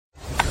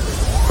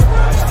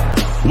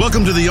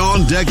Welcome to the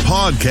On Deck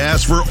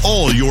podcast for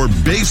all your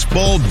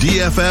baseball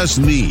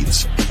DFS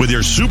needs with your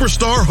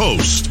superstar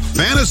host,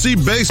 fantasy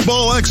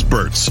baseball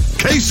experts,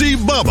 Casey,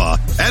 Bubba,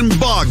 and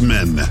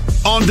Bogman.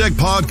 On Deck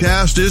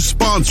podcast is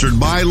sponsored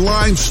by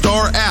Line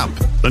Star app,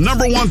 the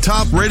 #1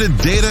 top-rated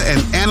data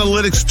and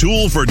analytics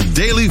tool for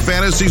daily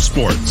fantasy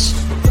sports.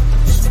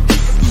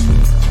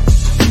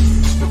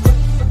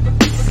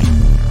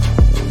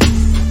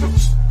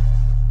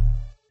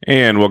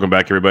 And welcome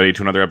back, everybody,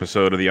 to another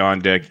episode of the On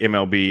Deck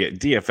MLB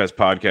DFS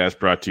podcast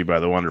brought to you by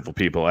the wonderful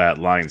people at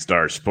Line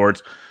Star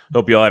Sports.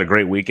 Hope you all had a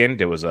great weekend.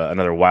 It was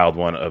another wild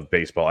one of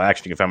baseball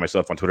action. You can find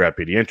myself on Twitter at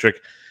Pediatric.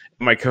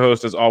 My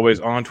co-host, as always,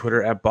 on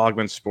Twitter at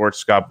Bogman Sports.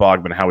 Scott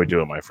Bogman, how we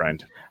doing, my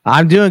friend?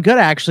 I'm doing good.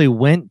 I actually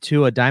went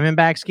to a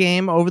Diamondbacks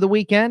game over the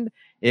weekend.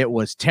 It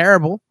was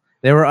terrible.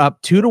 They were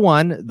up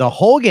 2-1 the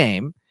whole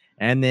game.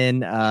 And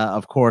then,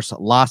 of course,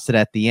 lost it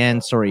at the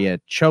end. Soria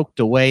choked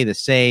away the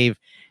save.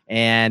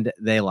 And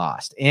they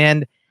lost.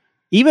 And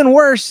even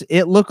worse,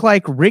 it looked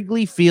like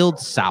Wrigley Field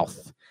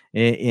South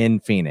in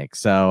Phoenix.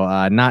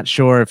 So not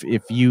sure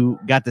if you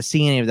got to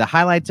see any of the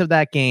highlights of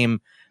that game,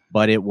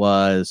 but it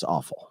was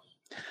awful.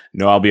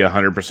 No, I'll be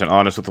 100%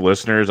 honest with the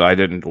listeners.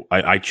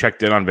 I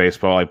checked in on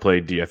baseball. I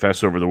played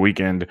DFS over the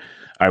weekend.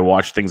 I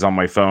watched things on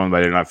my phone, but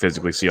I did not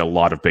physically see a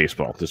lot of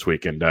baseball this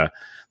weekend. The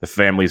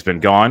family's been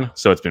gone,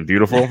 so it's been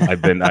beautiful.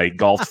 I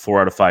golfed 4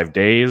 out of 5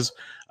 days.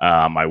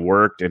 I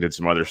worked and did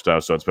some other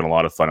stuff, so it's been a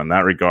lot of fun in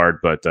that regard.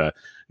 But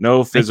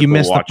no physical. You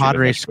missed the watching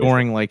Padres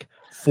scoring like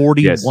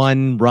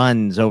 41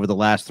 runs over the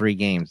last 3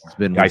 games. It's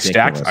been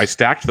ridiculous. I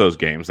stacked those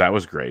games. That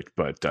was great.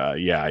 But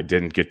I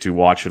didn't get to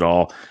watch it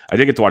all. I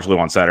did get to watch a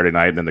little on Saturday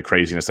night, and then the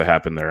craziness that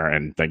happened there.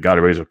 And thank God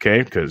everybody's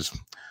okay because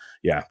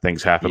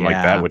things happen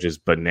like that, which is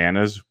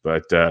bananas.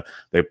 But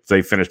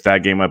they finished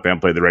that game up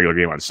and played the regular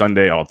game on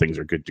Sunday. All things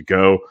are good to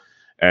go,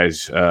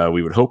 as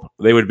we would hope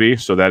they would be.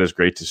 So that is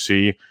great to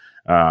see.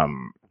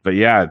 But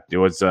it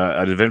was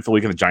an eventful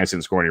weekend. The Giants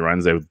didn't score any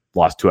runs. They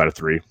lost 2 out of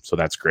 3, so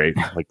that's great.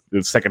 Like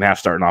the second half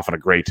starting off on a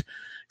great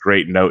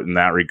note in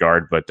that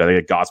regard. But they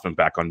get Gausman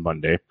back on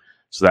Monday,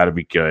 so that'll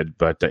be good.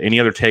 But any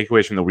other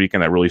takeaways from the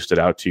weekend that really stood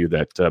out to you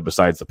that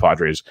besides the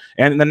Padres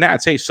and the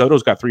Nats? Hey,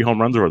 Soto's got 3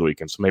 home runs over the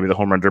weekend, so maybe the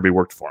home run derby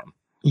worked for him.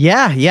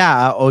 Yeah.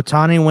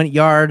 Ohtani went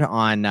yard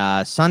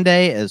on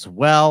Sunday as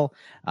well.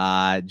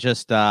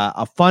 Just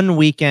a fun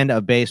weekend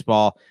of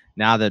baseball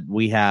now that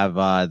we have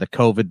the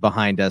COVID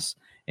behind us.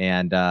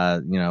 And,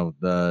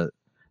 the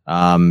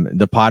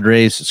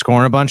Padres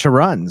scoring a bunch of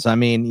runs. I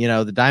mean,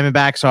 the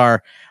Diamondbacks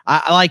are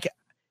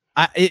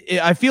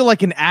I feel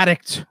like an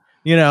addict,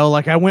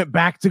 like I went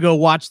back to go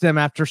watch them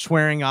after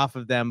swearing off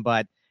of them.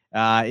 But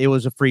it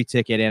was a free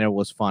ticket and it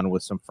was fun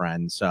with some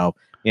friends. So,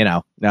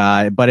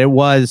 but it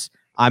was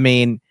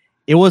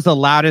the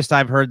loudest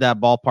I've heard that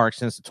ballpark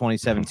since the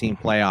 2017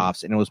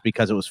 playoffs. And it was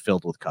because it was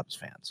filled with Cubs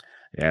fans.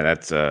 Yeah,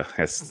 that's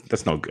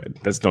no good.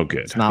 That's no good.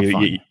 It's not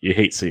fun. You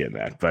hate seeing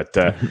that, but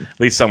at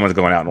least someone's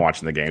going out and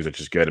watching the games,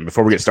 which is good. And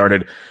before we get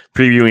started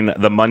previewing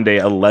the Monday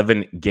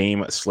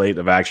 11-game slate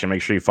of action,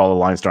 make sure you follow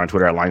Line Star on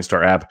Twitter at Line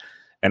Star app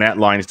and at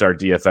Line Star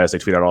DFS. They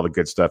tweet out all the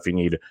good stuff you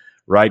need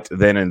right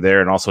then and there.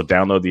 And also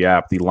download the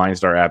app, the Line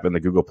Star app in the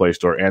Google Play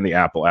Store and the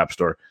Apple App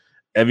Store.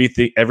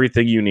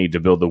 Everything you need to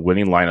build the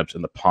winning lineups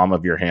in the palm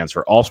of your hands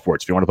for all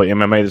sports. If you want to play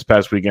MMA this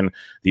past weekend,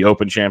 the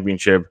Open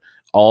Championship,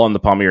 all in the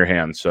palm of your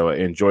hand. So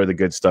enjoy the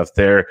good stuff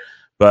there.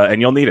 And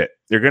you'll need it.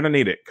 You're going to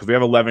need it because we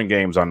have 11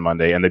 games on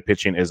Monday, and the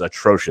pitching is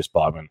atrocious,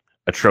 Bobman.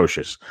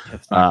 Atrocious.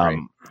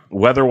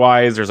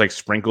 Weather-wise, there's like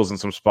sprinkles in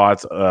some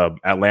spots.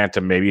 Atlanta,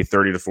 maybe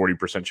 30 to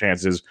 40%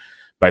 chances.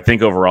 But I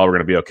think overall we're going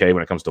to be okay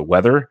when it comes to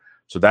weather.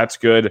 So that's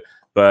good.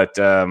 But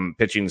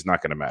pitching is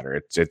not going to matter.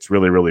 It's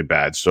really, really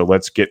bad. So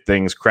let's get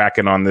things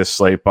cracking on this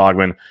slate,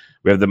 Bogman.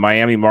 We have the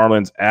Miami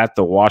Marlins at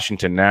the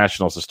Washington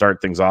Nationals to start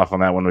things off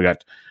on that one. We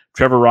got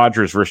Trevor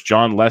Rogers versus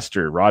John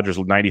Lester. Rogers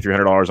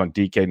 $9,300 on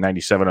DK,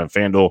 97 on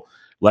FanDuel.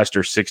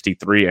 Lester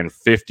 63 and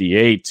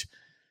 58.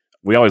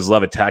 We always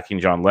love attacking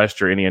John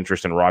Lester. Any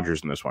interest in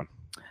Rogers in this one?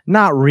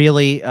 Not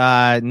really.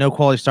 No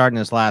quality start in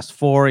his last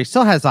 4. He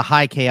still has a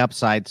high K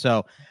upside.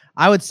 So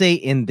I would say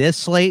in this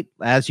slate,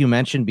 as you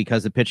mentioned,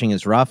 because the pitching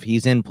is rough,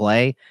 he's in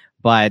play.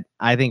 But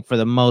I think for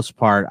the most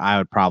part, I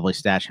would probably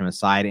stash him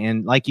aside.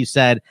 And like you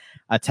said,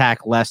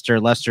 attack Lester.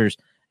 Lester's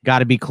got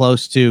to be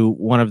close to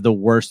one of the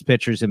worst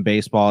pitchers in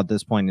baseball at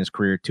this point in his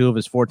career. 2 of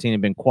his 14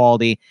 have been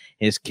quality.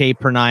 His K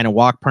per 9 and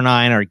walk per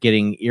 9 are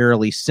getting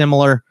eerily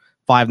similar,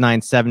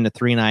 5.97 to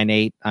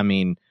 3.98. I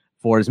mean,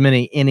 for as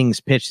many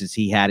innings pitched as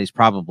he had, he's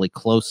probably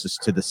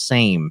closest to the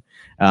same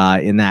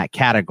in that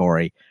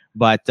category.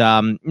 But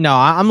no,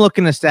 I'm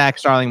looking to stack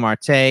Starling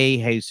Marte,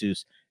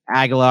 Jesus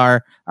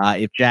Aguilar.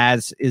 If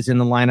Jazz is in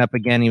the lineup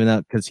again, even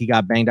though because he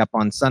got banged up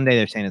on Sunday,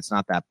 they're saying it's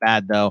not that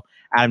bad though.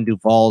 Adam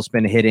Duvall's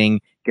been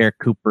hitting. Garrett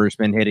Cooper's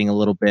been hitting a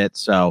little bit.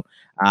 So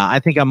I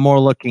think I'm more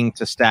looking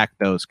to stack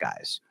those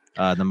guys,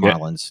 the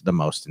Marlins, the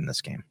most in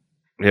this game.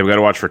 Yeah, we got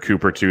to watch for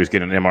Cooper too. He's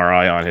getting an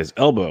MRI on his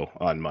elbow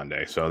on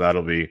Monday, so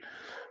that'll be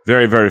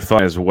very, very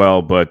fun as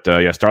well. But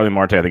Starling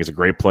Marte, I think, is a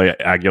great play.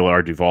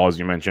 Aguilar, Duvall, as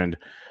you mentioned,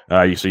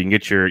 so you can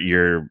get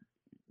your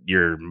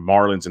your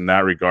Marlins in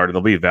that regard.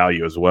 There'll be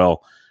value as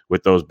well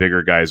with those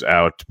bigger guys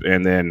out.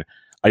 And then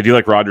I do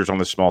like Rogers on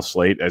the small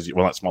slate,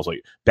 not small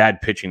slate,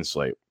 bad pitching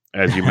slate,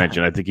 as you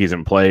mentioned. I think he's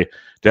in play.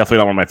 Definitely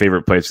not one of my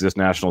favorite plays. This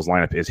Nationals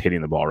lineup is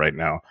hitting the ball right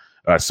now.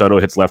 Soto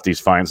hits lefties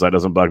fine, so that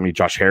doesn't bug me.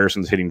 Josh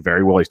Harrison's hitting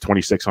very well. He's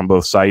 26 on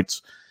both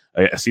sites.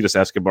 Acides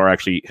Escobar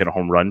actually hit a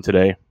home run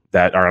today,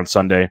 on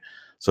Sunday.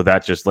 So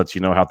that just lets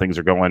you know how things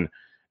are going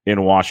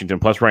in Washington.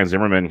 Plus Ryan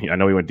Zimmerman, I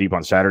know he went deep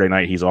on Saturday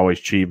night. He's always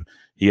cheap.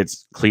 He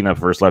hits cleanup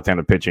versus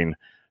left-handed pitching.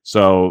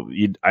 So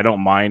I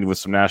don't mind with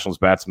some Nationals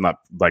bats. I'm not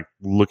like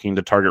looking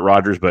to target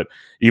Rogers, but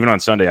even on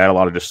Sunday, I had a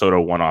lot of just Soto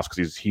one-offs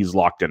because he's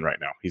locked in right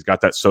now. He's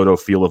got that Soto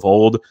feel of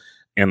old,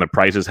 and the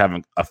prices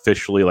haven't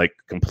officially like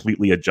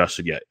completely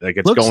adjusted yet. Like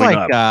it's looks going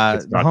like, up.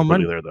 It's not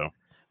completely there though.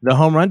 The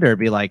home run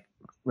derby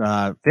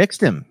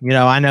fixed him.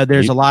 I know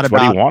there's a lot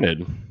about what he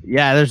wanted.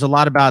 Yeah, there's a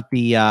lot about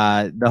the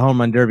home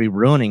run derby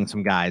ruining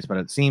some guys, but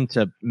it seemed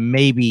to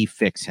maybe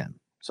fix him.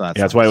 So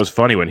that's why it was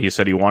funny when he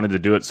said he wanted to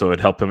do it so it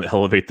helped him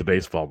elevate the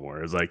baseball more.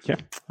 It was like, yeah,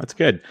 that's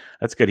good.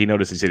 That's good. He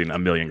noticed he's hitting a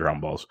million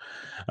ground balls.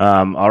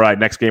 All right,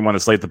 next game on the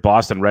slate, the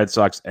Boston Red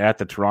Sox at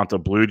the Toronto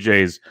Blue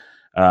Jays.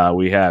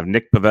 We have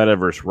Nick Pivetta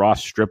versus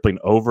Ross Stripling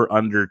over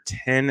under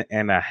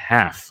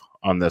 10.5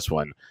 on this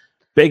one.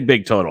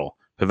 Big total.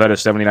 Pivetta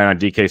 79 on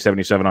DK,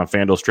 77 on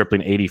FanDuel,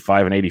 Stripling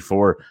 85 and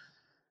 84.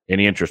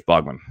 Any interest,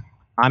 Bogman?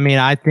 I mean,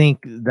 I think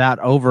that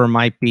over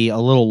might be a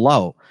little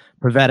low.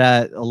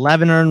 Pivetta,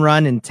 11 earned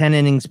run in 10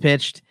 innings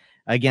pitched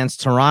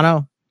against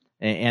Toronto.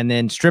 And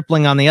then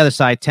Stripling on the other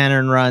side, 10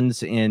 earned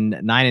runs in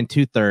 9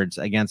 2/3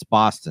 against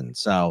Boston.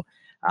 So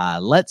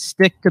let's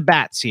stick to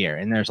bats here.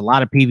 And there's a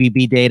lot of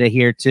PVB data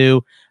here,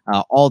 too.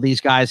 All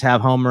these guys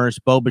have homers.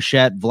 Bo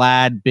Bichette,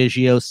 Vlad,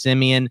 Biggio,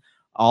 Semien,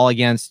 all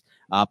against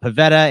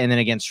Pivetta. And then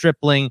against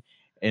Stripling,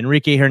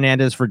 Enrique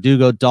Hernandez,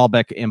 Verdugo,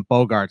 Dahlbeck, and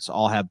Bogarts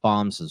all have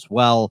bombs as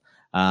well.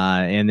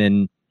 And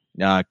then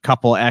a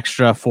couple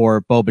extra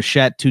for Bo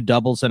Bichette, 2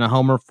 doubles and a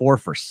homer, 4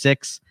 for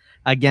 6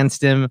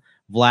 against him.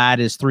 Vlad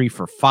is 3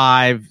 for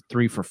 5,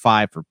 3 for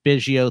 5 for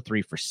Biggio,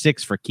 3 for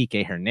 6 for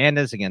Kike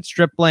Hernandez against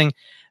Stripling.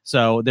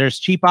 So there's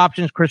cheap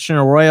options. Christian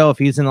Arroyo, if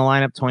he's in the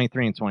lineup,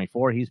 23 and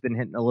 24, he's been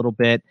hitting a little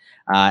bit.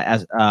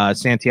 As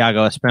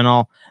Santiago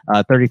Espinal,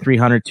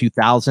 3,300,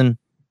 2,000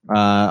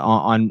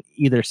 on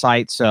either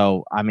site.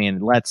 So I mean,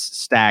 let's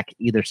stack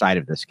either side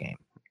of this game.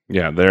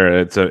 Yeah,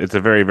 it's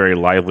a very, very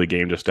lively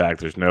game to stack.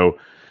 There's no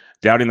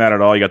doubting that at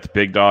all. You got the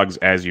big dogs,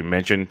 as you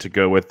mentioned, to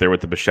go with there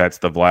with the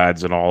Bichettes, the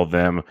Vlads, and all of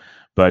them.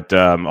 But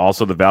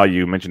also the value,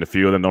 you mentioned a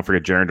few of them. Don't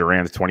forget Jarren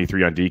Duran's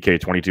 23 on DK,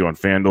 22 on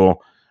FanDuel.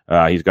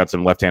 He's got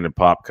some left-handed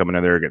pop coming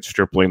in there against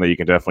Stripling that you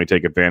can definitely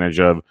take advantage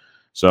of.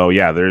 So,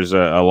 yeah, there's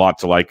a lot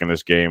to like in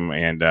this game.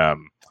 And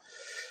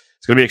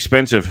it's going to be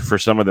expensive for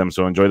some of them.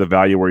 So enjoy the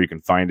value where you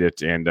can find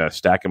it and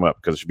stack them up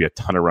because there should be a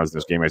ton of runs in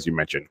this game, as you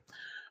mentioned.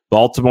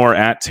 Baltimore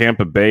at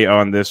Tampa Bay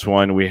on this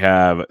one. We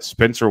have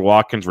Spencer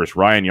Watkins versus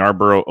Ryan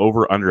Yarbrough,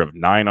 over under of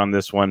 9 on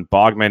this one.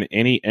 Bogman,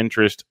 any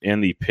interest in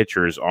the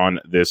pitchers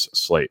on this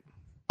slate?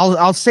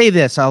 I'll say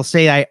this. I'll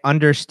say I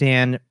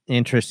understand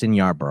interest in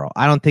Yarbrough.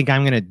 I don't think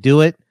I'm going to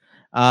do it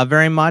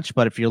very much,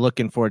 but if you're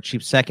looking for a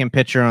cheap second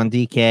pitcher on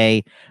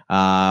DK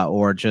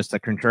or just a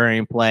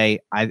contrarian play,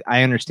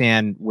 I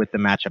understand with the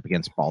matchup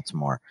against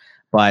Baltimore.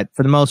 But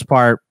for the most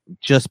part,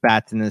 just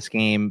bats in this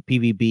game.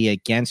 PVB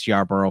against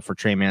Yarbrough for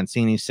Trey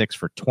Mancini, 6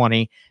 for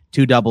 20,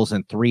 2 doubles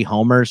and 3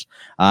 homers.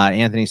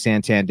 Anthony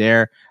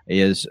Santander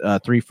is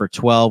 3 for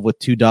 12 with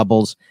 2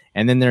 doubles.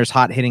 And then there's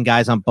hot hitting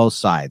guys on both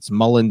sides.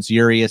 Mullins,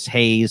 Urias,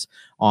 Hayes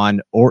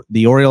on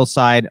the Orioles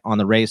side. On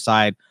the Rays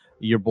side,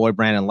 your boy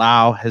Brandon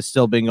Lau has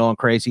still been going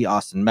crazy.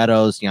 Austin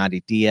Meadows,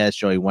 Yandy Diaz,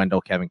 Joey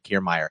Wendell, Kevin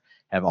Kiermaier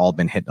have all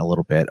been hitting a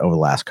little bit over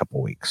the last couple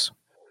of weeks.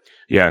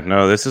 Yeah,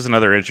 no, this is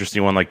another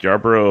interesting one. Like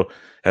Yarbrough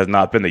has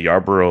not been the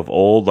Yarbrough of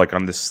old. Like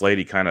on this slate,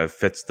 he kind of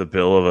fits the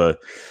bill of a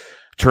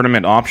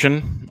tournament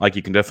option. Like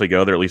you can definitely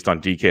go there, at least on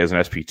DK as an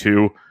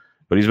SP2,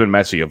 but he's been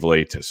messy of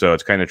late. So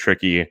it's kind of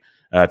tricky.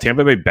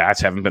 Tampa Bay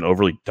bats haven't been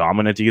overly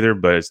dominant either,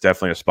 but it's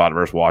definitely a spot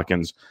versus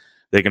Watkins.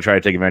 They can try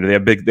to take advantage.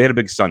 They had a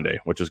big Sunday,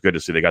 which was good to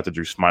see. They got to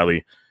Drew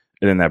Smiley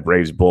and then that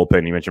Braves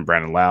bullpen. You mentioned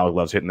Brandon Lau,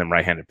 loves hitting them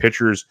right-handed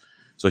pitchers.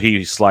 So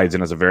he slides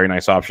in as a very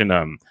nice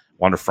option.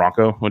 Wander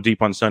Franco went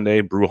deep on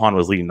Sunday. Brujan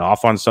was leading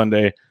off on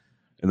Sunday.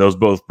 And those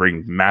both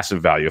bring massive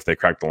value if they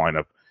crack the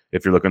lineup.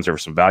 If you're looking for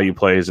some value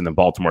plays, and then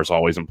Baltimore's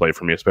always in play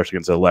for me, especially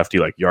against a lefty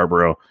like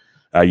Yarbrough.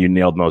 You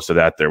nailed most of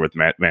that there with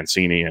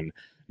Mancini and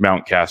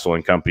Mountcastle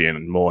and company,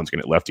 and Mullins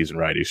going to get lefties and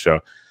righties. So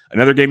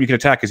another game you can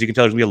attack, because you can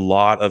tell there's going to be a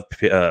lot of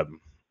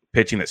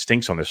pitching that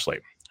stinks on this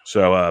slate.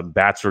 So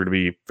bats are going to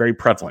be very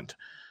prevalent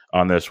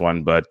on this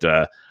one, but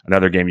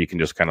another game you can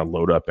just kind of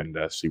load up and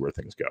see where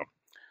things go.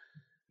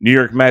 New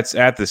York Mets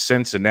at the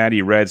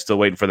Cincinnati Reds. Still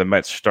waiting for the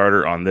Mets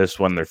starter on this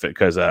one. They're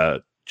because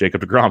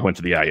Jacob deGrom went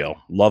to the IL.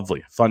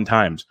 Lovely, fun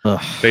times.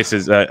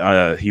 Faces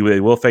he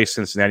will face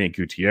Cincinnati and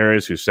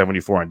Gutierrez, who's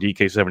 74 on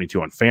DK, 72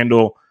 on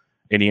FanDuel.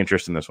 Any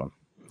interest in this one?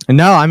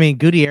 No, I mean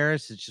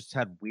Gutierrez has just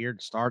had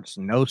weird starts,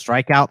 no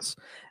strikeouts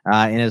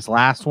in his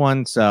last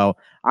one. So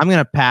I'm going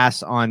to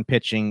pass on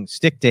pitching,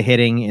 stick to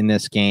hitting in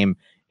this game.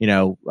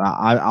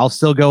 I'll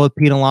still go with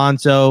Pete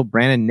Alonso.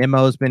 Brandon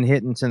Nimmo's been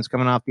hitting since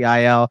coming off the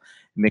IL.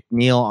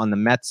 McNeil on the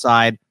Mets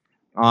side.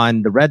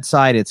 On the Red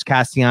side, it's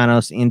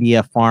Castellanos,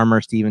 India, Farmer,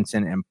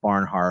 Stevenson, and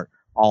Barnhart.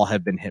 All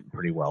have been hitting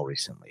pretty well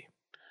recently.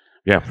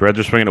 Yeah, Reds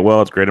are swinging it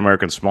well. It's Great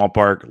American Small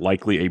Park,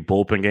 likely a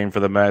bullpen game for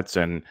the Mets,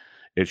 and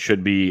it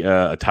should be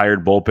a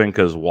tired bullpen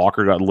because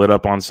Walker got lit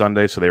up on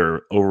Sunday, so they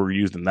were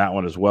overused in that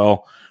one as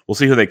well. We'll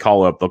see who they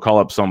call up. They'll call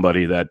up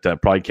somebody that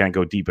probably can't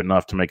go deep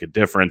enough to make a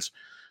difference.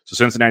 So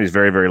Cincinnati's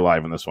very, very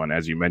live in this one,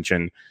 as you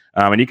mentioned.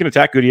 And you can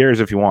attack Gutierrez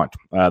if you want.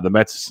 The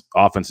Mets'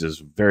 offense is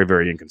very,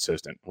 very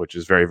inconsistent, which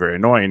is very, very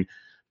annoying.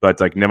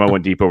 But like Nimmo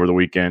went deep over the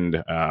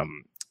weekend.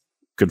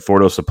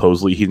 Conforto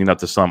supposedly heating up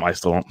to some. I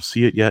still don't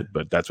see it yet,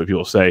 but that's what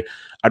people say.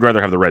 I'd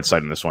rather have the Red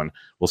side in this one.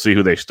 We'll see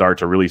who they start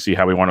to really see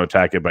how we want to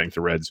attack it. But I think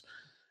the Reds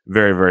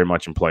very, very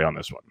much in play on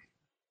this one.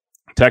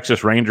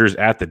 Texas Rangers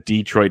at the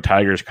Detroit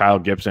Tigers. Kyle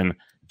Gibson,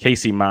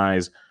 Casey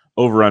Mize,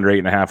 over under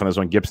 8.5 on this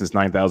one. Gibson's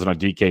 9,000 on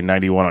DK,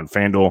 91 on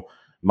FanDuel.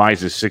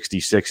 Mize is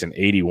 66 and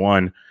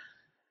 81.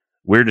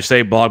 Weird to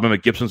say, Bogman,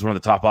 but Gibson's one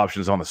of the top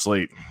options on the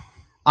slate.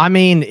 I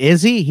mean,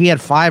 is he? He had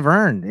 5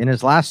 earned in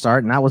his last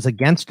start, and that was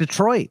against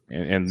Detroit.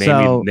 And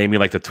name me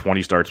like the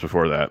 20 starts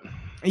before that.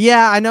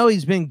 Yeah, I know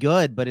he's been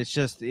good, but it's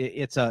just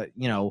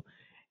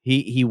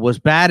he was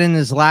bad in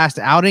his last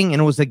outing,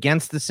 and it was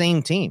against the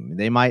same team.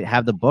 They might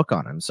have the book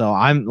on him. So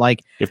I'm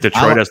like, if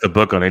Detroit has the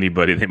book on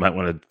anybody, they might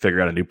want to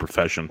figure out a new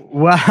profession.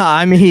 Well,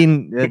 I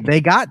mean, they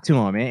got to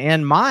him,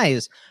 and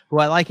Mize, who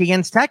I like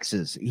against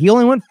Texas, he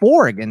only went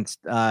 4 against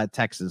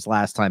Texas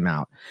last time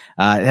out.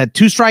 Had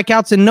 2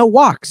 strikeouts and no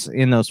walks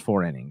in those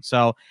 4 innings.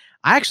 So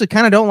I actually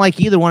kind of don't like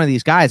either one of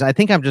these guys. I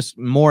think I'm just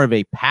more of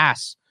a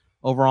pass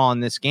overall in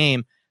this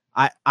game.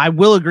 I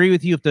will agree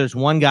with you. If there's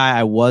one guy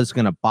I was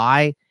going to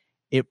buy,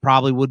 it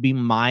probably would be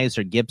Mize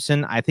or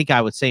Gibson. I think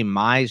I would say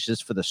Mize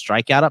just for the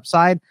strikeout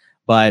upside,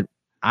 but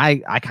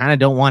I kind of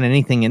don't want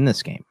anything in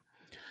this game.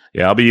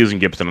 Yeah, I'll be using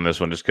Gibson on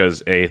this one just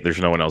because, there's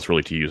no one else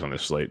really to use on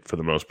this slate for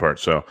the most part.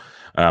 So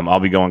I'll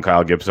be going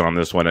Kyle Gibson on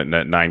this one at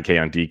 9K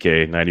on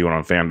DK, 91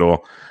 on FanDuel.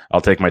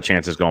 I'll take my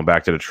chances going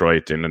back to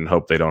Detroit and then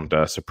hope they don't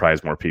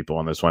surprise more people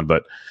on this one.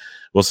 But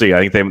we'll see.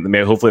 I think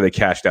hopefully they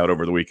cashed out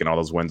over the weekend, all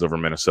those wins over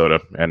Minnesota,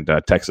 and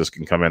Texas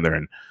can come in there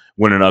and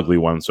win an ugly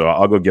one. So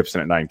I'll go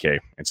Gibson at 9K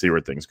and see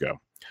where things go.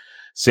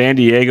 San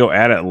Diego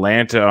at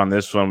Atlanta on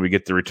this one. We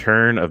get the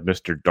return of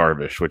Mr.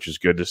 Darvish, which is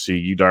good to see.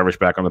 You Darvish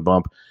back on the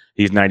bump.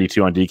 He's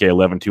 92 on DK,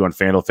 11-2 on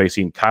FanDuel,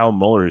 facing Kyle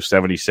Muller, who's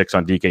 76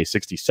 on DK,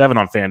 67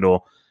 on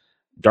FanDuel.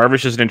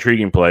 Darvish is an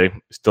intriguing play.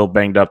 Still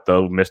banged up,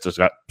 though. Missed his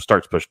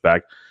starts pushed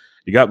back.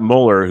 You got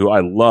Muller, who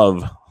I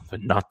love,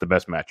 but not the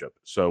best matchup.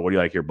 So what do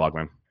you like here,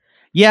 Bogman?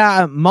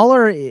 Yeah,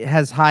 Muller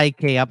has high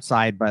K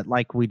upside, but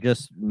like we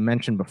just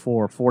mentioned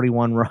before,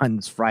 41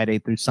 runs Friday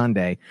through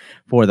Sunday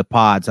for the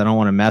Pods. I don't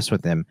want to mess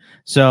with him.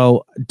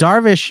 So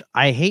Darvish,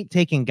 I hate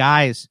taking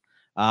guys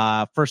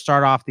first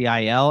start off the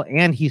IL,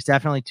 and he's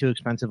definitely too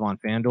expensive on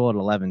FanDuel at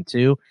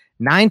 11-2.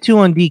 9-2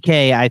 on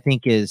DK, I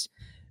think is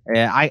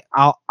I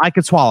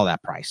could swallow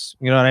that price.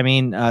 You know what I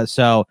mean?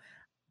 So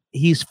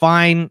he's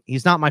fine.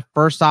 He's not my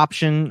first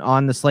option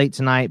on the slate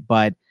tonight,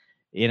 but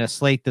in a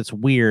slate that's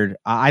weird,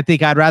 I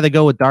think I'd rather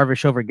go with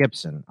Darvish over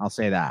Gibson. I'll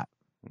say that.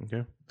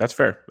 Okay, that's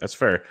fair. That's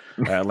fair.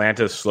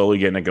 Atlanta's slowly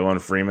getting it going.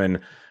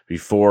 Freeman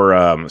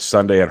before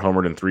Sunday had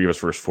homered in 3 of his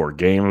first 4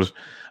 games.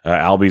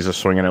 Albies is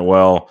swinging it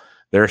well.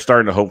 They're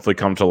starting to hopefully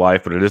come to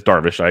life, but it is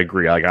Darvish. I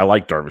agree. I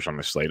like Darvish on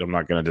this slate. I'm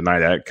not going to deny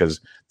that because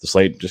the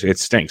slate it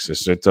stinks.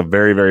 It's a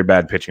very, very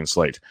bad pitching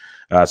slate.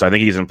 So I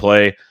think he's in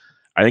play.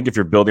 I think if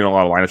you're building a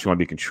lot of lineups, you want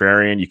to be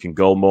contrarian. You can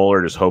go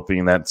Muller, just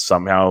hoping that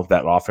somehow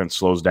that offense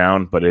slows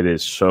down, but it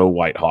is so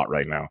white hot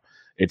right now.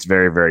 It's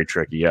very, very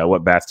tricky. Yeah,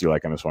 what bats do you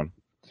like on this one?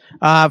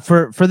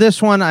 For this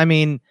one, I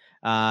mean,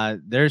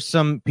 there's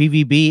some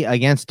PVB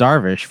against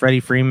Darvish. Freddie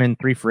Freeman,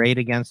 3 for 8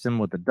 against him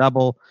with a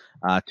double,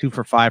 2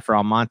 for 5 for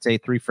Almonte,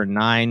 3 for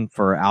 9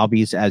 for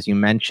Albies, as you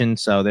mentioned.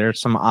 So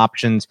there's some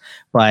options,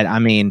 but I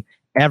mean,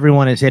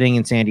 everyone is hitting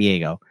in San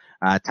Diego.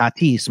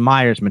 Tatis,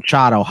 Myers,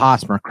 Machado,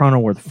 Hosmer,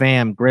 Cronenworth,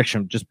 Pham,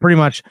 Grisham, just pretty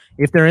much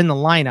if they're in the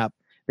lineup,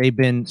 they've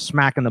been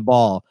smacking the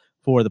ball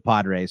for the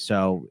Padres.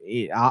 So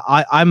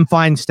I'm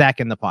fine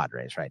stacking the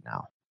Padres right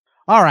now.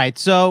 All right,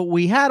 so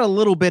we had a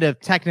little bit of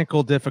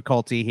technical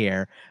difficulty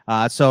here.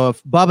 So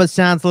if Bubba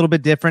sounds a little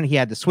bit different, he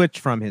had to switch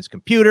from his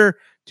computer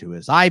to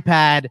his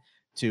iPad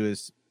to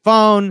his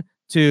phone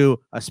to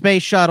a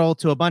space shuttle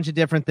to a bunch of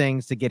different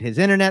things to get his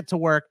internet to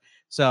work.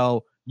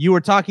 So you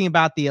were talking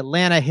about the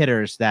Atlanta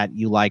hitters that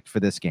you liked for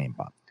this game,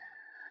 Bob.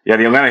 Yeah,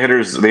 the Atlanta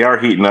hitters, they are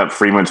heating up.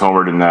 Freeman's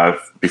homered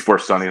before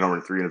Sunday, homered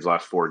in 3 of his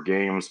last 4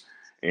 games.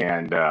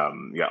 And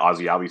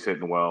Ozzie Albies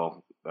hitting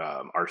well.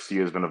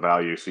 Arcia has been a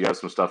value. So you have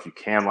some stuff you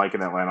can like in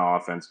the Atlanta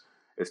offense.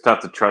 It's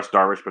tough to trust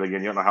Darvish, but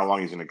again, you don't know how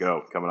long he's going to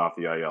go coming off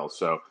the IL.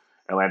 So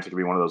Atlanta could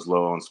be one of those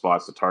low-owned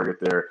spots to target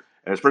there.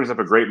 And this brings up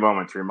a great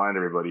moment to remind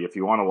everybody, if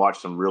you want to watch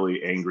some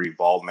really angry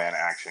bald man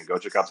action, go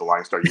check out the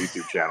Line Star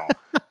YouTube channel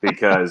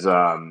because,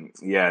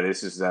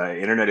 this is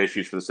internet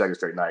issues for the second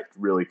straight night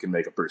really can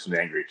make a person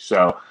angry.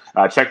 So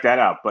check that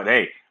out. But,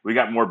 hey, we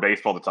got more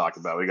baseball to talk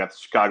about. We got the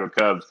Chicago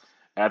Cubs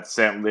at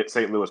the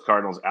St. Louis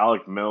Cardinals.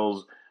 Alec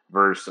Mills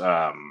versus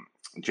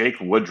Jake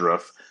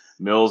Woodruff.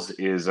 Mills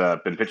is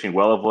been pitching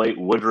well of late.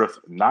 Woodruff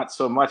not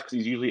so much because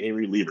he's usually a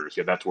reliever, so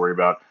you have that to worry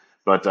about.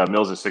 But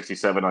Mills is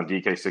 67 on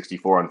DK,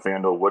 64 on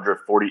FanDuel. Woodruff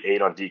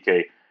 48 on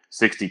DK,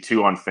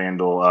 62 on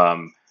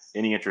FanDuel.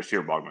 Any interest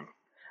here, Bogman?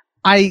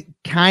 I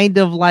kind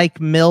of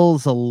like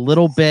Mills a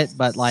little bit,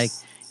 but like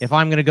if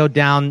I'm going to go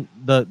down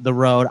the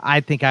road, I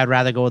think I'd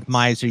rather go with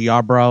Mize or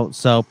Yarbrough.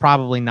 So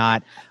probably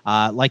not.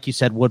 Like you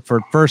said,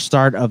 Woodford, first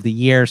start of the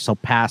year, so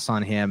pass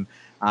on him.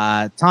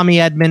 Tommy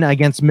Edman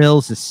against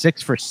Mills is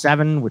 6 for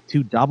 7 with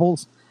 2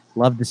 doubles.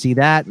 Love to see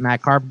that.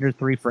 Matt Carpenter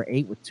 3 for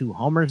 8 with 2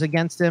 homers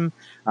against him.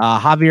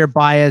 Javier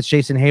Baez,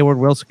 Jason Hayward,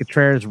 Wilson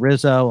Contreras,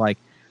 Rizzo, like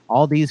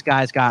all these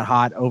guys got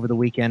hot over the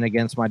weekend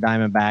against my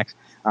Diamondbacks.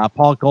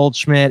 Paul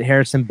Goldschmidt,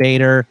 Harrison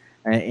Bader,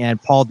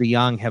 and Paul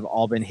DeYoung have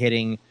all been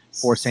hitting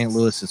for St.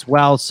 Louis as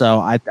well.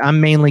 So I'm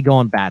mainly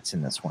going bats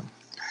in this one.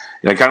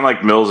 Yeah, kind of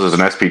like Mills as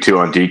an SP2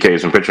 on DK.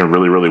 He's been pitching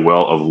really, really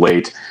well of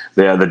late.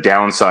 The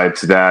downside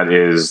to that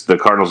is the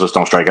Cardinals just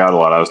don't strike out a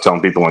lot. I was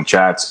telling people in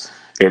chats,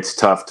 it's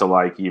tough to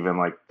like even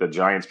like the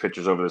Giants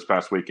pitchers over this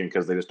past weekend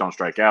because they just don't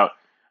strike out.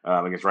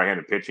 Against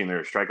right-handed pitching,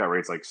 their strikeout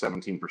rate's like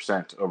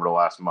 17% over the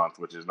last month,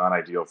 which is not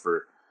ideal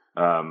for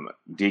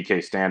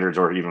DK standards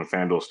or even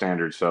FanDuel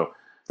standards. So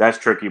that's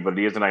tricky, but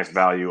he is a nice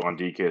value on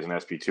DK as an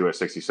SP2 at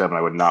 67.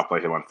 I would not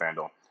play him on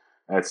FanDuel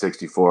at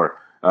 64.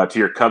 To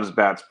your Cubs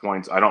bats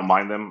points, I don't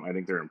mind them. I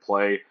think they're in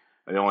play.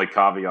 The only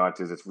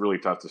caveat is it's really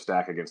tough to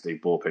stack against a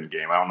bullpen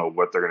game. I don't know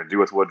what they're going to do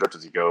with Woodruff.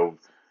 Does he go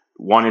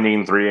 1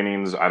 inning, 3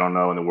 innings? I don't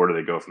know. And then where do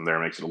they go from there?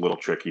 It makes it a little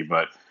tricky.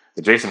 But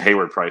the Jason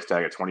Hayward price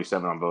tag at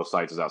 27 on both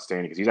sides is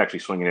outstanding because he's actually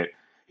swinging it.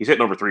 He's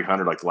hitting over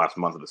 300 like the last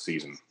month of the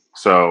season.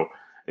 So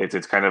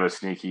it's kind of a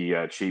sneaky,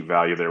 cheap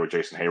value there with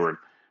Jason Hayward,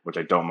 which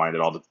I don't mind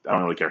at all. I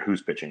don't really care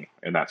who's pitching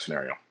in that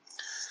scenario.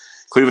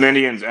 Cleveland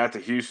Indians at the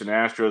Houston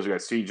Astros. We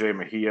got CJ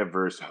Mejia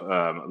versus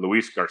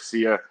Luis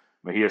Garcia.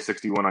 Mejia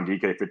 61 on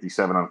DK,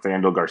 57 on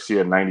FanDuel.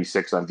 Garcia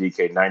 96 on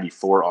DK,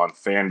 94 on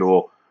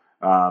FanDuel.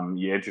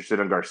 You interested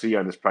in Garcia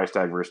on this price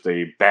tag versus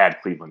a bad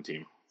Cleveland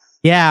team?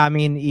 Yeah, I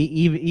mean,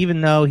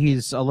 even though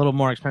he's a little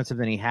more expensive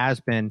than he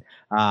has been,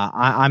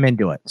 I'm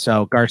into it.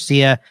 So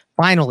Garcia,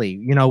 finally,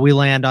 we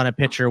land on a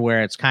pitcher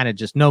where it's kind of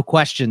just no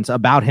questions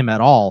about him at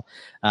all.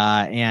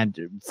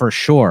 And for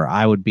sure,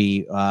 I would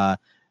be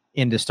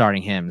into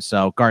starting him.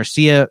 So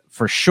Garcia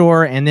for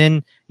sure. And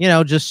then,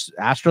 just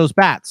Astros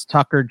bats,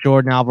 Tucker,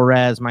 Jordan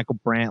Alvarez, Michael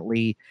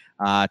Brantley,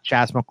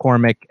 Chas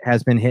McCormick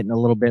has been hitting a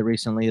little bit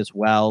recently as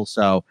well.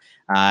 So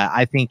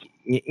I think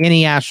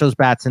any Astros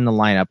bats in the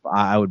lineup,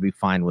 I would be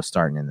fine with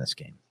starting in this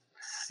game.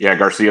 Yeah,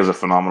 Garcia is a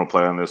phenomenal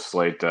player on this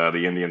slate.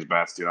 The Indians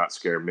bats do not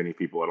scare many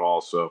people at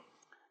all. So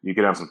you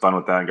could have some fun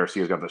with that. And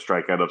Garcia's got the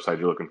strikeout upside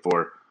you're looking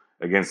for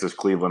against this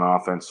Cleveland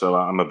offense. So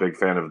I'm a big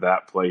fan of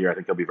that play here. I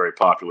think he'll be very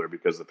popular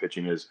because the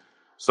pitching is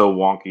so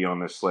wonky on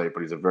this slate,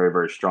 but he's a very,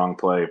 very strong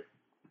play.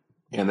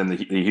 And then the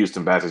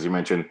Houston bats, as you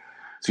mentioned,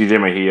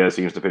 CJ Mejia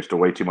seems to pitch to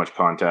way too much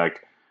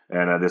contact.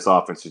 And this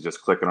offense is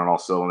just clicking on all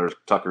cylinders.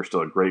 Tucker's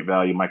still a great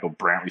value. Michael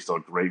Brantley's still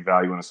a great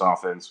value in this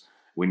offense.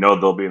 We know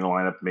they'll be in the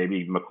lineup.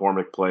 Maybe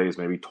McCormick plays,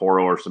 maybe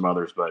Toro or some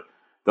others, but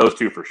those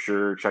two for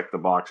sure check the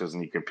boxes,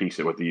 and you can piece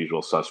it with the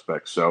usual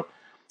suspects. So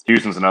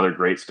Houston's another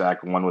great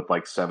stack, one with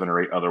like 7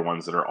 or 8 other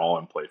ones that are all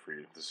in play for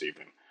you this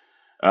evening.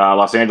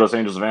 Los Angeles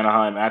Angels of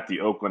Anaheim at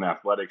the Oakland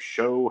Athletics.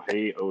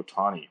 Shohei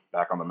Ohtani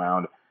back on the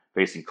mound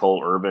facing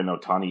Cole Irvin.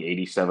 Ohtani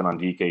 87 on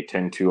DK,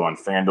 10-2 on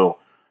FanDuel.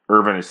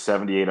 Irvin is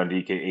 78 on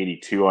DK,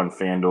 82 on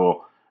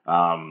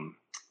FanDuel.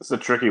 It's a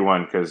tricky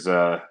one because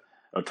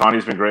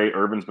Ohtani's been great.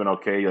 Irvin's been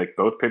okay. Like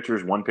both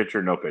pitchers, one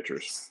pitcher, no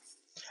pitchers.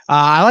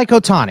 I like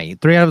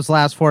Ohtani. 3 out of his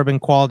last 4 have been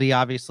quality.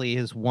 Obviously,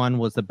 his one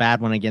was the bad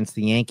one against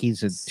the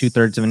Yankees at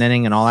 2/3 of an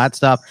inning and all that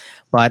stuff.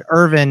 But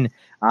Irvin,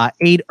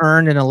 8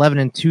 earned and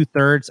 11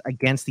 2/3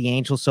 against the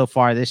Angels so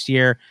far this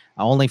year.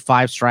 Only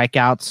 5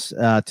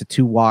 strikeouts to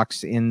 2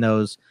 walks in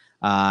those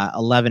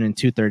 11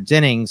 2/3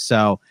 innings.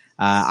 So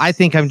I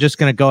think I'm just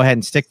going to go ahead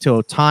and stick to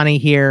Ohtani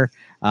here.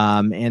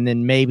 And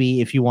then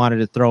maybe if you wanted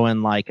to throw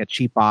in like a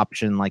cheap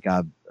option, like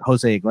a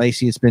Jose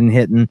Iglesias been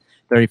hitting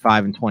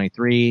 35 and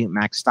 23.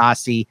 Max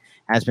Stassi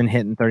has been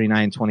hitting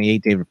 39 and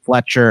 28. David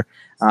Fletcher,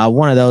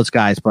 one of those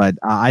guys. But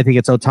I think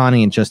it's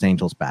Ohtani and just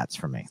Angels bats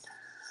for me.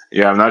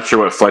 Yeah, I'm not sure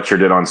what Fletcher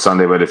did on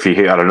Sunday, but if he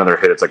had another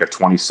hit, it's like a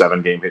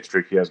 27-game hit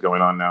streak he has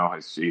going on now.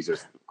 He's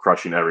just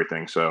crushing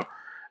everything. So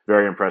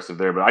very impressive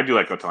there. But I do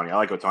like Ohtani. I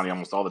like Ohtani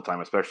almost all the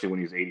time, especially when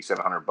he's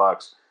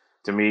 $8,700.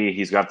 To me,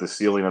 he's got the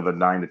ceiling of a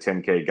 9 to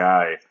 10K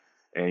guy,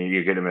 and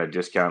you get him at a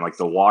discount. Like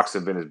the walks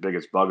have been his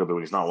biggest bugaboo.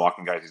 When he's not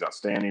walking guys, he's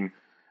outstanding.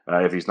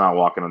 If he's not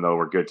walking them, though,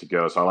 we're good to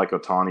go. So I like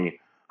Ohtani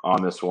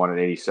on this one at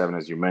 87,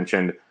 as you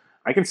mentioned.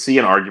 I can see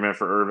an argument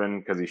for Irvin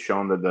because he's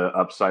shown the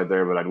upside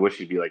there, but I'd wish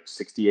he'd be like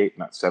 68,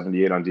 not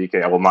 78 on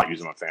DK. I will not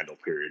use him on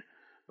FanDuel, period.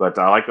 But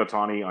I like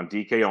Ohtani on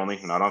DK only,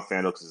 not on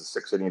FanDuel because the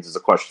 6 innings is a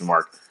question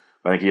mark.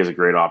 But I think he has a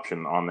great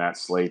option on that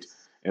slate.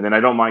 And then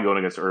I don't mind going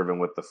against Irvin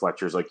with the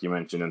Fletchers, like you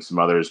mentioned, and some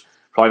others.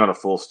 Probably not a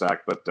full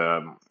stack, but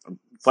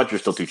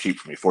Fletcher's still too cheap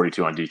for me.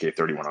 42 on DK,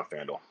 31 on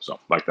FanDuel. So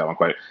like that one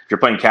quite. If you're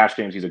playing cash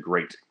games, he's a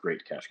great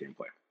cash game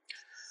play.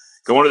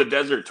 Going to the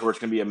desert to where it's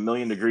going to be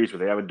 1,000,000 degrees, but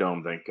they have a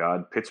dome, thank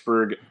God.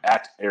 Pittsburgh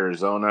at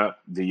Arizona.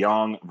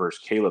 DeJong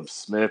versus Caleb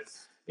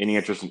Smith. Any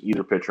interest in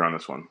either pitcher on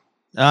this one?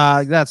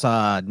 That's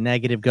a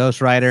negative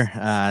Ghost Rider.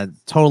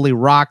 Totally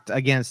rocked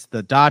against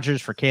the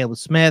Dodgers for Caleb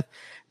Smith.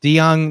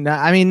 DeJong,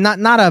 I mean,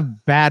 not a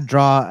bad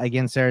draw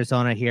against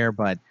Arizona here,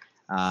 but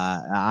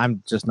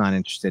I'm just not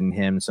interested in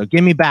him. So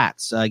give me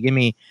bats. Give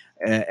me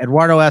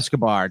Eduardo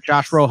Escobar,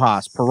 Josh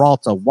Rojas,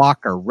 Peralta,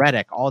 Walker,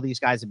 Reddick. All these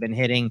guys have been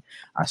hitting.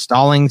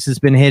 Stallings has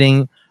been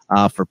hitting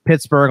for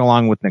Pittsburgh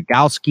along with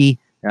Nogowski.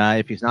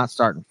 If he's not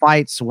starting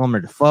fights, Wilmer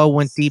Defoe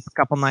went deep a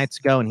couple nights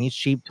ago, and he's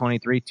cheap,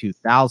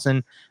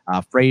 23,200.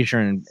 Frazier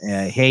and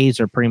Hayes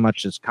are pretty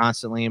much just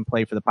constantly in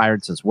play for the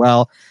Pirates as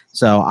well.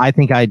 So I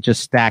think I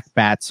just stack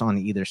bats on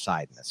either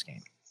side in this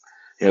game.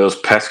 Yeah, those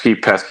pesky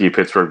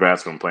Pittsburgh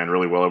bats have been playing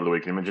really well over the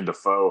weekend. You mentioned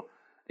Defoe.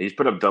 He's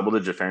put up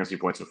double-digit fantasy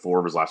points in 4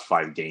 of his last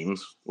 5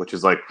 games, which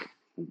is like,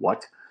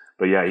 what?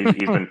 But yeah, he's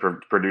been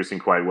producing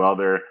quite well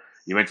there.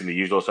 You mentioned the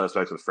usual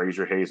suspects with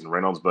Frazier, Hayes, and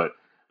Reynolds, but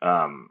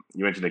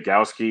you mentioned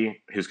Nogowski,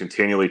 who's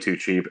continually too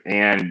cheap,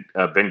 and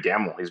Ben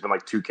Gamel. He's been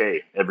like 2K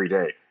every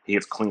day. He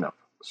hits cleanup.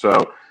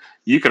 So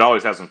you could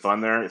always have some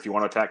fun there if you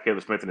want to attack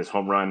Caleb Smith and his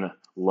home run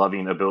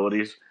loving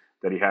abilities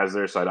that he has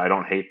there. So I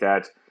don't hate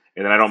that.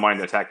 And then I don't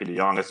mind attacking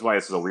DeJong. This is why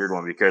this is a weird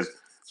one, because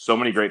so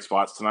many great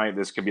spots tonight.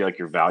 This could be like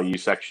your value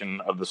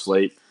section of the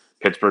slate.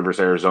 Pittsburgh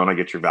versus Arizona,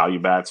 get your value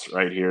bats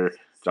right here.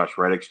 Josh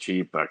Reddick's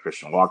cheap.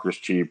 Christian Walker's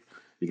cheap.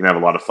 You can have a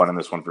lot of fun in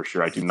this one for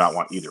sure. I do not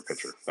want either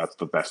pitcher. That's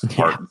the best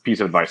piece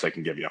of advice I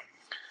can give you.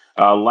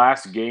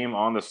 Last game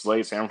on the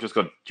slate, San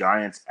Francisco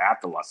Giants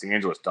at the Los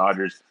Angeles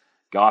Dodgers.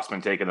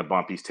 Gausman taking the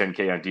bump. He's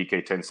 10K on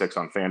DK, 10-6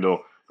 on FanDuel.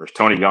 Versus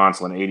Tony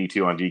Gonsolin,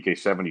 82 on DK,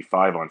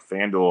 75 on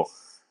FanDuel.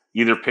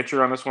 Either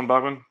pitcher on this one,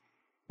 Bogman?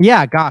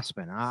 Yeah,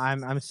 Gausman.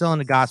 I'm still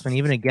into Gausman,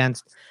 even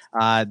against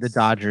the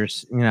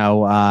Dodgers. You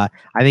know, I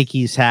think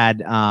he's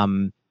had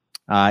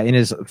in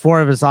his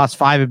 4 of his last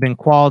 5 have been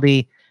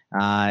quality.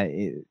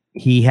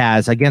 He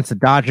has against the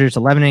Dodgers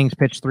 11 innings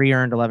pitched, 3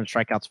 earned, 11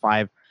 strikeouts,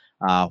 5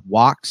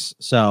 walks.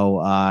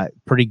 So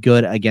pretty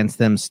good against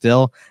them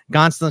still.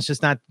 Gonsolin's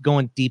just not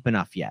going deep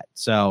enough yet.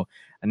 So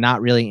I'm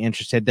not really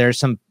interested. There's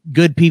some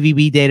good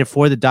PVB data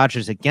for the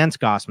Dodgers against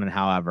Gausman,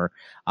 however.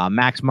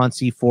 Max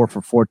Muncy, 4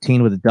 for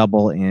 14 with a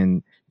double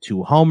in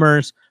 2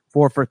 homers,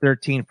 4 for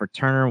 13 for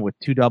Turner with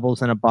 2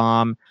 doubles and a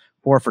bomb,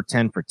 4 for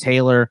 10 for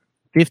Taylor,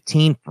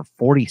 15 for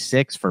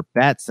 46 for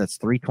Betts. That's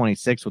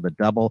 326 with a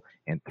double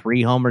and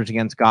 3 homers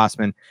against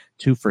Gausman,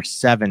 2 for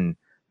 7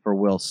 for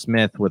Will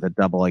Smith with a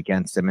double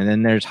against him. And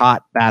then there's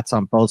hot bats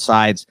on both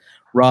sides.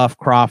 Ruff,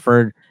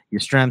 Crawford,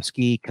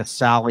 Yastrzemski,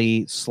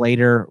 Casali,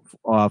 Slater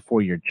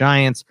for your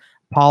Giants.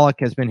 Pollock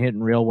has been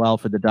hitting real well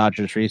for the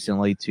Dodgers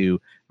recently, to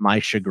my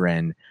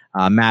chagrin.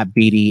 Matt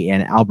Beatty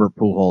and Albert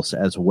Pujols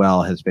as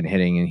well has been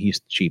hitting, and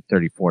he's cheap,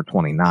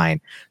 34.29.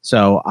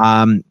 So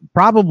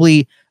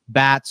probably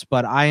bats,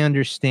 but I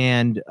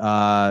understand,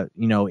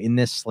 in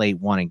this slate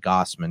wanting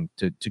Gausman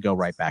to go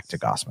right back to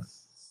Gausman.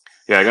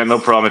 Yeah, I got no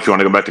problem if you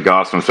want to go back to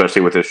Gausman,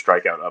 especially with his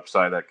strikeout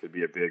upside. That could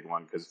be a big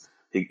one because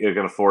he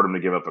can afford him to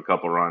give up a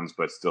couple runs,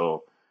 but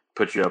still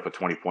put you up a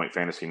 20-point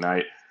fantasy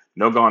night.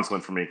 No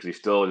Gonsolin for me because he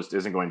still just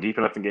isn't going deep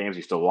enough in games.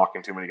 He's still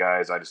walking too many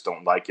guys. I just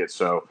don't like it.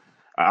 So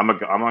I'm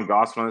on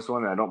Gausman on this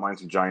one, and I don't mind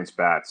some Giants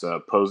bats.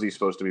 Posey's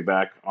supposed to be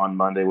back on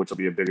Monday, which will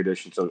be a big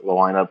addition to the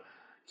lineup.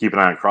 Keep an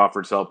eye on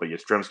Crawford's help, but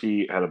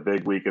Yastrzemski had a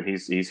big week, and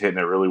he's hitting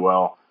it really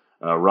well.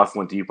 Ruff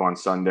went deep on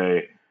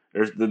Sunday.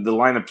 There's the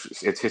lineup;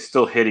 it's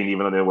still hitting,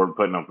 even though they weren't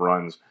putting up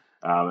runs.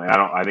 And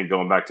I think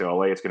going back to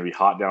LA, it's going to be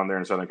hot down there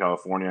in Southern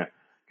California.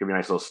 Could be a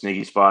nice little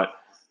sneaky spot.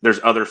 There's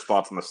other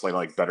spots on the slate I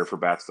like better for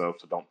bats, though,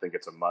 so don't think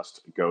it's a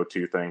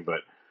must-go-to thing.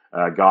 But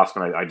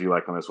Gausman, I do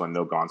like on this one.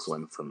 No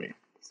Gonsolin for me.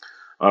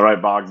 All right,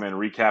 Bogman,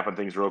 recapping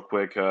things real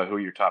quick. Who are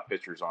your top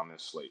pitchers on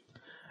this slate?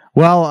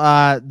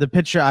 Well, the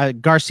pitcher,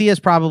 Garcia is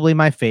probably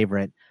my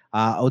favorite.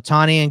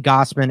 Ohtani and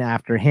Gausman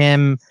after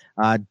him.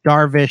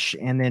 Darvish,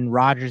 and then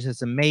Rogers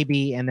is a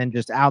maybe. And then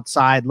just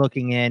outside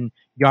looking in,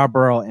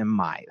 Yarborough and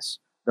Mize.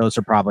 Those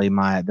are probably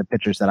the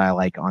pitchers that I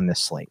like on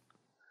this slate.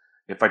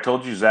 If I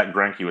told you Zach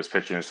Greinke was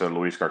pitching instead of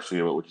Luis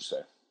Garcia, what would you say?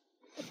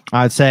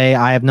 I'd say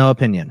I have no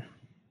opinion.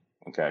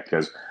 Okay,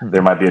 because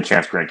there might be a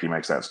chance Greinke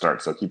makes that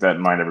start. So keep that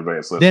in mind, everybody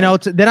that's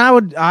listening. Then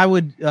I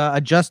would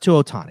adjust to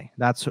Ohtani.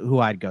 That's who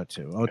I'd go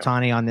to.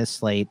 Ohtani on this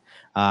slate,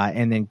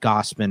 and then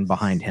Gausman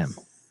behind him.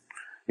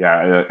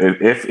 Yeah,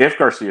 if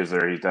Garcia is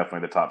there, he's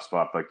definitely the top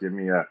spot. But give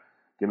me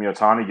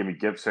Ohtani, give me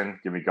Gibson,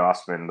 give me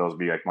Gausman. Those would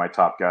be like my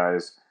top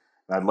guys.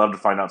 I'd love to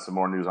find out some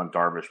more news on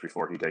Darvish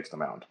before he takes the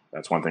mound.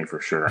 That's one thing for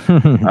sure.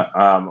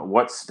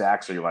 What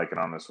stacks are you liking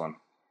on this one?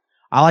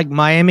 I like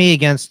Miami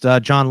against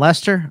John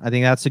Lester. I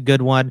think that's a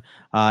good one.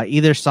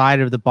 Either side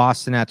of the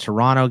Boston at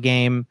Toronto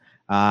game,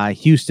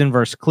 Houston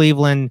versus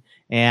Cleveland,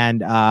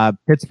 and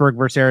Pittsburgh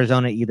versus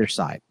Arizona, either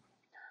side.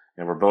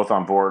 Yeah, we're both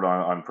on board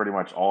on pretty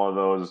much all of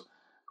those.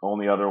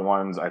 Only other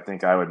ones I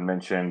think I would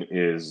mention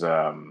is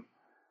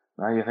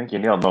I think you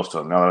nailed most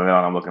of them. No,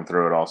 I'm looking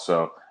through it all.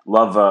 So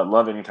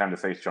love any time to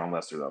face John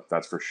Lester, though.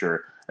 That's for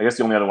sure. I guess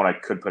the only other one I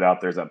could put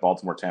out there is that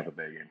Baltimore-Tampa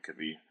Bay game. Could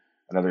be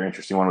another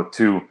interesting one with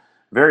two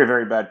very,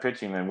 very bad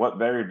pitching. And what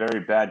very, very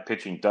bad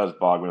pitching does,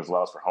 Bogman, is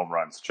allows for home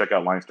runs. Check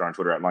out Line Star on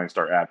Twitter at Line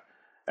Star app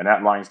and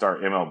at Line Star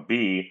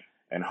MLB,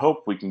 and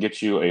hope we can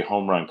get you a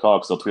home run call,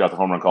 because they'll tweet out the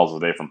home run calls of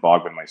the day from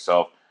Bogman,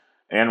 myself,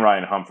 and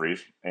Ryan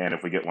Humphreys. And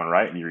if we get one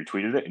right and you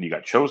retweeted it and you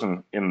got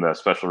chosen in the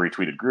special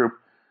retweeted group,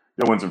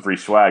 you'll win some free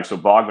swag. So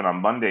Bogman, on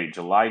Monday,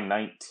 July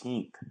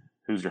 19th,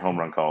 who's your home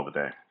run call of the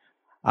day?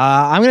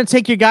 I'm going to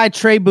take your guy,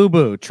 Trey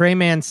Boo-Boo, Trey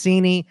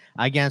Mancini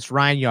against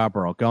Ryan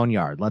Yarbrough. Going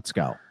Yard. Let's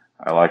go.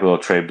 I like a little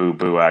Trey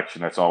Boo-Boo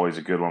action. That's always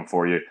a good one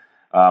for you.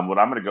 What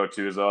I'm going to go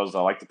to is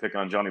I like to pick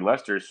on Johnny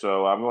Lester,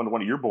 so I'm going to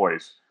one of your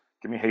boys.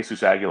 Give me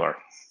Jesus Aguilar.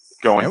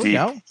 Going deep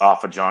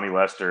off of Johnny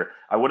Lester.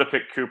 I would have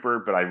picked Cooper,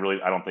 but I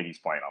don't think he's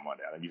playing on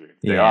Monday. I think he's going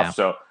to day off.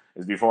 So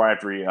before I have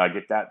to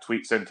get that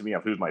tweet sent to me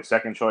of who's my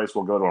second choice,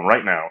 we'll go to him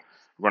right now.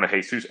 We're going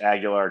to Jesus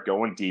Aguilar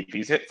going deep.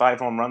 He's hit 5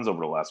 home runs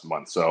over the last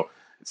month, so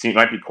it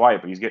might be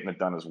quiet, but he's getting it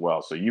done as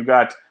well. So you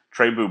got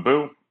Trey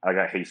Boo-Boo. I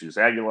got Jesus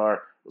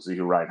Aguilar. We'll see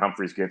who Ryan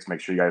Humphreys gets. Make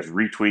sure you guys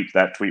retweet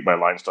that tweet by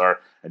Line Star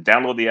and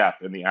download the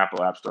app in the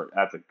Apple App Store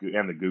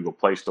and the Google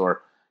Play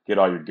Store. Get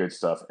all your good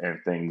stuff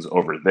and things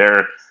over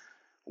there.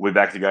 We'll be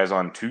back to you guys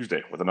on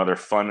Tuesday with another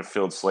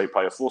fun-filled slate,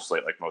 probably a full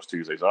slate like most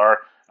Tuesdays are.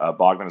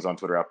 Bogman is on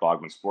Twitter at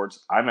Bogman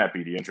Sports. I'm at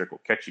BD Intric.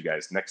 We'll catch you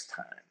guys next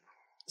time.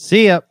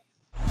 See ya.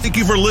 Thank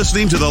you for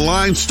listening to the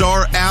Line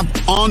Star App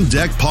On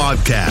Deck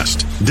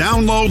podcast.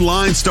 Download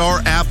Line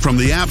Star app from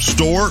the App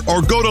Store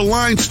or go to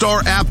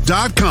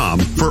linestarapp.com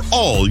for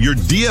all your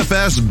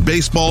DFS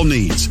baseball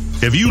needs.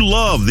 If you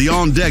love the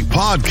On Deck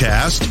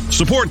podcast,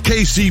 support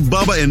KC,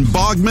 Bubba, and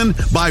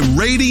Bogman by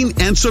rating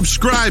and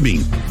subscribing.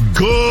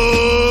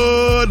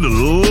 Good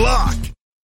luck.